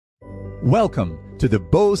Welcome to the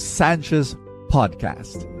Bo Sanchez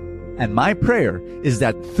podcast. And my prayer is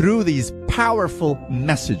that through these powerful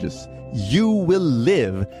messages, you will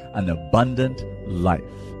live an abundant life.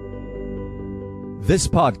 This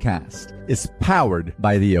podcast is powered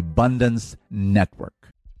by the Abundance Network.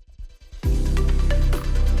 Today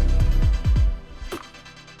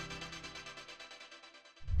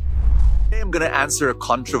I'm going to answer a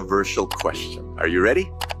controversial question. Are you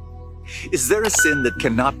ready? Is there a sin that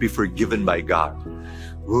cannot be forgiven by God?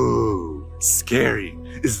 Ooh, scary.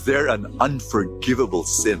 Is there an unforgivable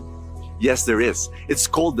sin? Yes, there is. It's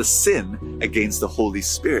called the sin against the Holy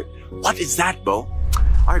Spirit. What is that, Bo?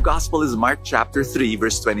 Our gospel is Mark chapter 3,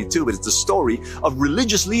 verse 22. It's the story of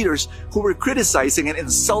religious leaders who were criticizing and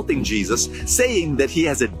insulting Jesus, saying that he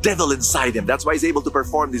has a devil inside him. That's why he's able to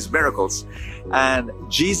perform these miracles. And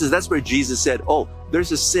that's where Jesus said, oh,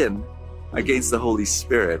 there's a sin against the Holy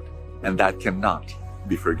Spirit, and that cannot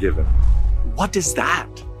be forgiven. What is that?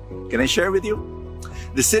 Can I share with you?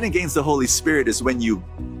 The sin against the Holy Spirit is when you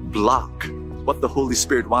block what the Holy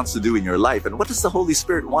Spirit wants to do in your life. And what does the Holy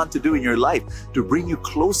Spirit want to do in your life? To bring you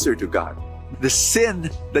closer to God. The sin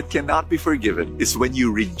that cannot be forgiven is when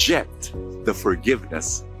you reject the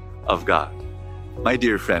forgiveness of God. My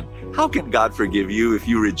dear friend, how can God forgive you if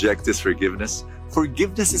you reject His forgiveness?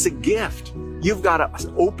 Forgiveness is a gift. You've got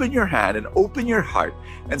to open your hand and open your heart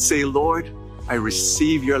and say, Lord, I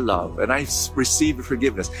receive your love and I receive your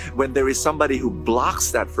forgiveness. When there is somebody who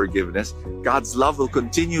blocks that forgiveness, God's love will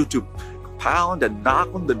continue to pound and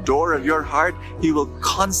knock on the door of your heart. He will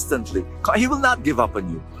not give up on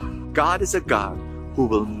you. God is a God who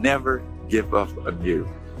will never give up on you.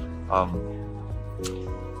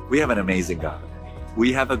 We have an amazing God.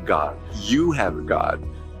 We have a God. You have a God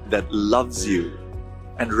that loves you.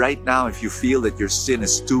 And right now, if you feel that your sin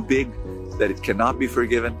is too big, that it cannot be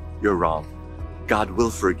forgiven, you're wrong. God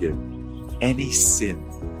will forgive any sin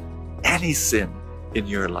in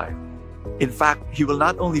your life. In fact, He will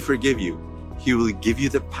not only forgive you, He will give you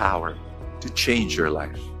the power to change your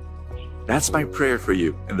life. That's my prayer for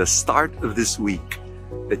you in the start of this week,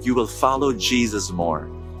 that you will follow Jesus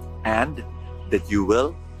more and that you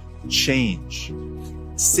will change.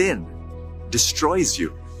 Sin destroys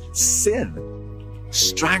you. Sin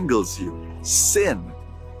strangles you. Sin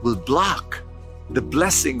will block the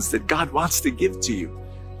blessings that God wants to give to you.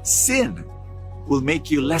 Sin will make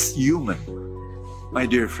you less human. My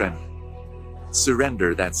dear friend,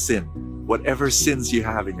 surrender that sin. Whatever sins you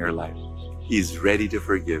have in your life, He's ready to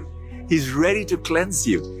forgive. He's ready to cleanse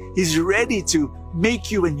you. He's ready to make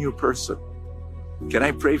you a new person. Can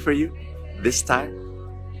I pray for you this time?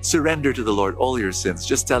 Surrender to the Lord all your sins.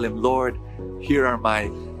 Just tell Him, Lord, here are my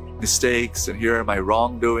mistakes and here are my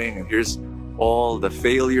wrongdoing and here's all the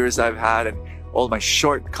failures I've had and all my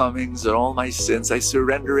shortcomings and all my sins. I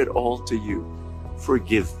surrender it all to you.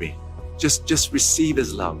 Forgive me. Just receive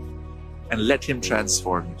His love and let Him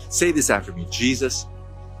transform you. Say this after me. Jesus,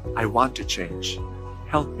 I want to change.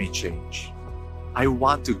 Help me change. I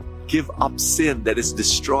want to give up sin that is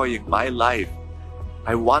destroying my life.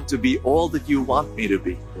 I want to be all that you want me to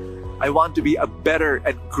be. I want to be a better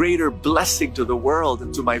and greater blessing to the world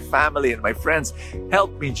and to my family and my friends.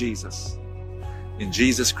 Help me, Jesus. In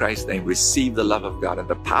Jesus Christ's name, receive the love of God and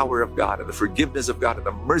the power of God and the forgiveness of God and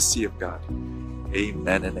the mercy of God.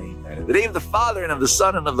 Amen and amen. In the name of the Father and of the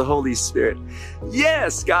Son and of the Holy Spirit.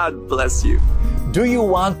 Yes, God bless you. Do you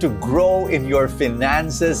want to grow in your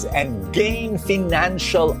finances and gain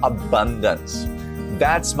financial abundance?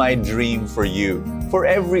 That's my dream for you. For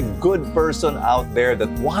every good person out there that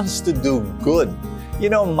wants to do good. You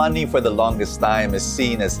know, money for the longest time is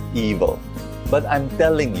seen as evil. But I'm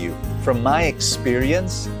telling you, from my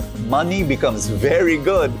experience, money becomes very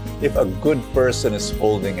good if a good person is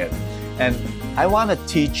holding it. And I want to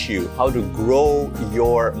teach you how to grow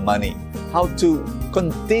your money, how to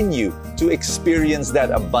continue to experience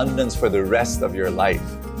that abundance for the rest of your life.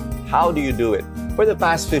 How do you do it? For the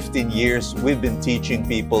past 15 years, we've been teaching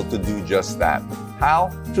people to do just that.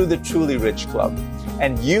 How? Through the Truly Rich Club.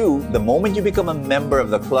 And you, the moment you become a member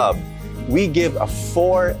of the club, we give a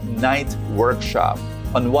 4-night workshop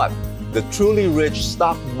on what? The Truly Rich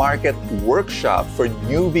Stock Market Workshop for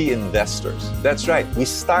newbie investors. That's right. We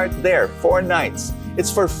start there, 4 nights.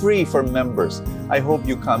 It's for free for members. I hope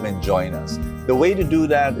you come and join us. The way to do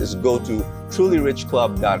that is go to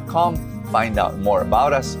trulyrichclub.com, find out more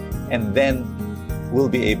about us, and then we'll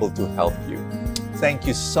be able to help you. Thank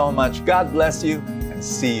you so much. God bless you, and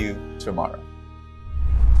see you tomorrow.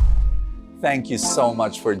 Thank you so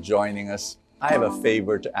much for joining us. I have a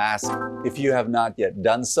favor to ask. If you have not yet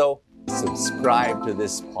done so, subscribe to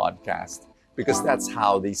this podcast. because that's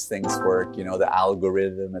how these things work, you know, the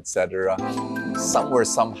algorithm, etc. Somewhere,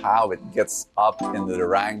 somehow it gets up into the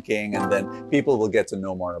ranking, and then people will get to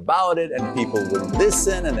know more about it, and people will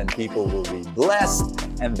listen, and then people will be blessed,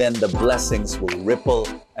 and then the blessings will ripple,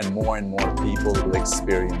 and more people will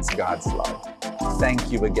experience God's love.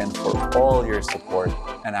 Thank you again for all your support,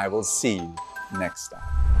 and I will see you next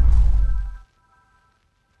time.